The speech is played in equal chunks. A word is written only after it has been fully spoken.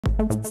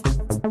Hello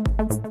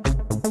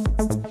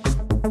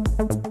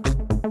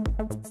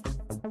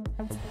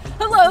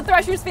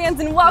Threshers fans,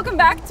 and welcome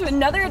back to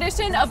another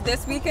edition of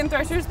This Week in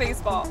Threshers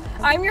Baseball.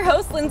 I'm your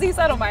host, Lindsay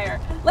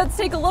Settlemeyer. Let's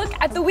take a look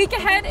at the week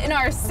ahead in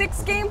our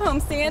 6-game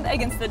homestand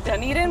against the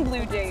Dunedin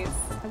Blue Jays.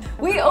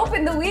 We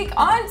open the week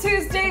on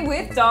Tuesday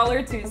with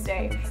Dollar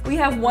Tuesday. We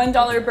have $1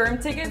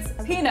 berm tickets,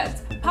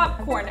 peanuts,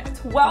 popcorn,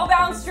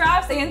 12-ounce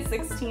drafts, and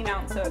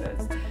 16-ounce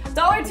sodas.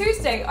 Dollar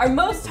Tuesday, our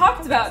most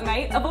talked about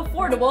night of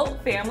affordable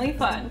family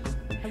fun.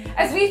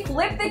 As we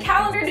flip the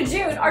calendar to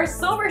June, our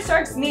Silver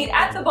Sharks meet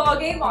at the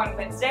ballgame on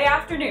Wednesday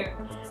afternoon.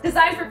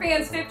 Designed for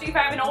fans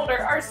 55 and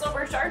older, our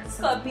Silver Sharks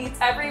Club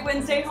meets every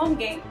Wednesday home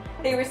game.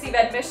 They receive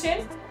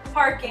admission,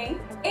 parking,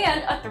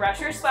 and a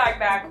Threshers swag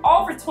bag,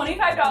 all for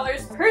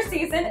 $25 per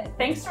season,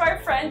 thanks to our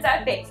friends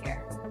at Baycare.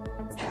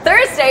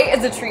 Thursday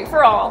is a treat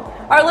for all.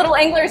 Our Little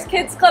Anglers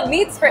Kids Club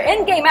meets for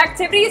in-game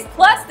activities,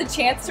 plus the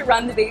chance to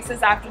run the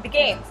bases after the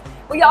game.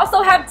 We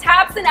also have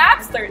Taps and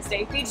Apps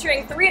Thursday,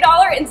 featuring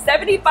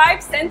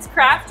 $3.75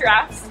 craft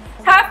drafts,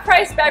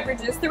 half-price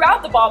beverages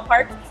throughout the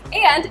ballpark,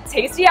 and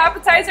tasty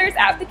appetizers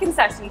at the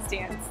concession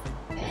stands.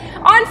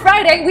 On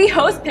Friday, we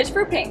host Pitch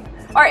for Pink,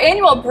 our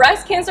annual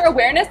breast cancer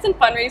awareness and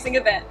fundraising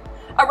event.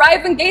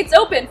 Arrive when gates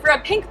open for a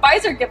pink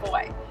visor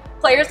giveaway.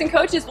 Players and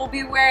coaches will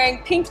be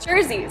wearing pink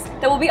jerseys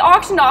that will be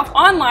auctioned off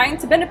online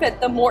to benefit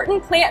the Morton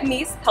Plant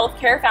Meese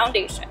Healthcare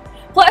Foundation.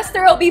 Plus,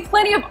 there will be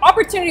plenty of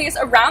opportunities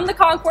around the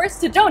concourse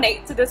to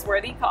donate to this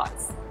worthy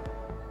cause.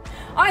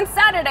 On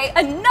Saturday,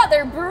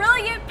 another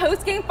brilliant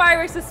post-game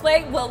fireworks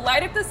display will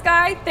light up the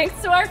sky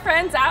thanks to our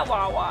friends at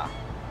Wawa.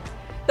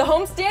 The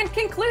homestand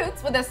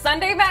concludes with a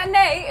Sunday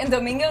matinee and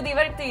Domingo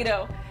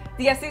Divertido.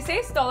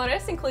 $16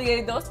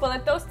 incluye 2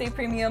 boletos de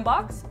premium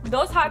box, 2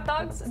 hot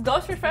dogs,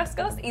 2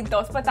 refrescos, y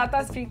 2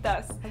 patatas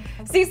fritas.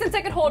 Season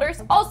ticket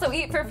holders also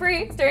eat for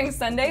free during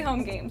Sunday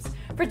home games.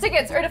 For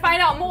tickets or to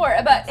find out more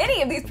about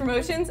any of these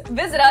promotions,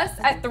 visit us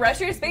at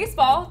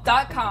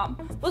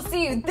threshersbaseball.com. We'll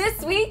see you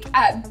this week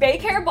at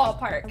Baycare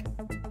Ballpark.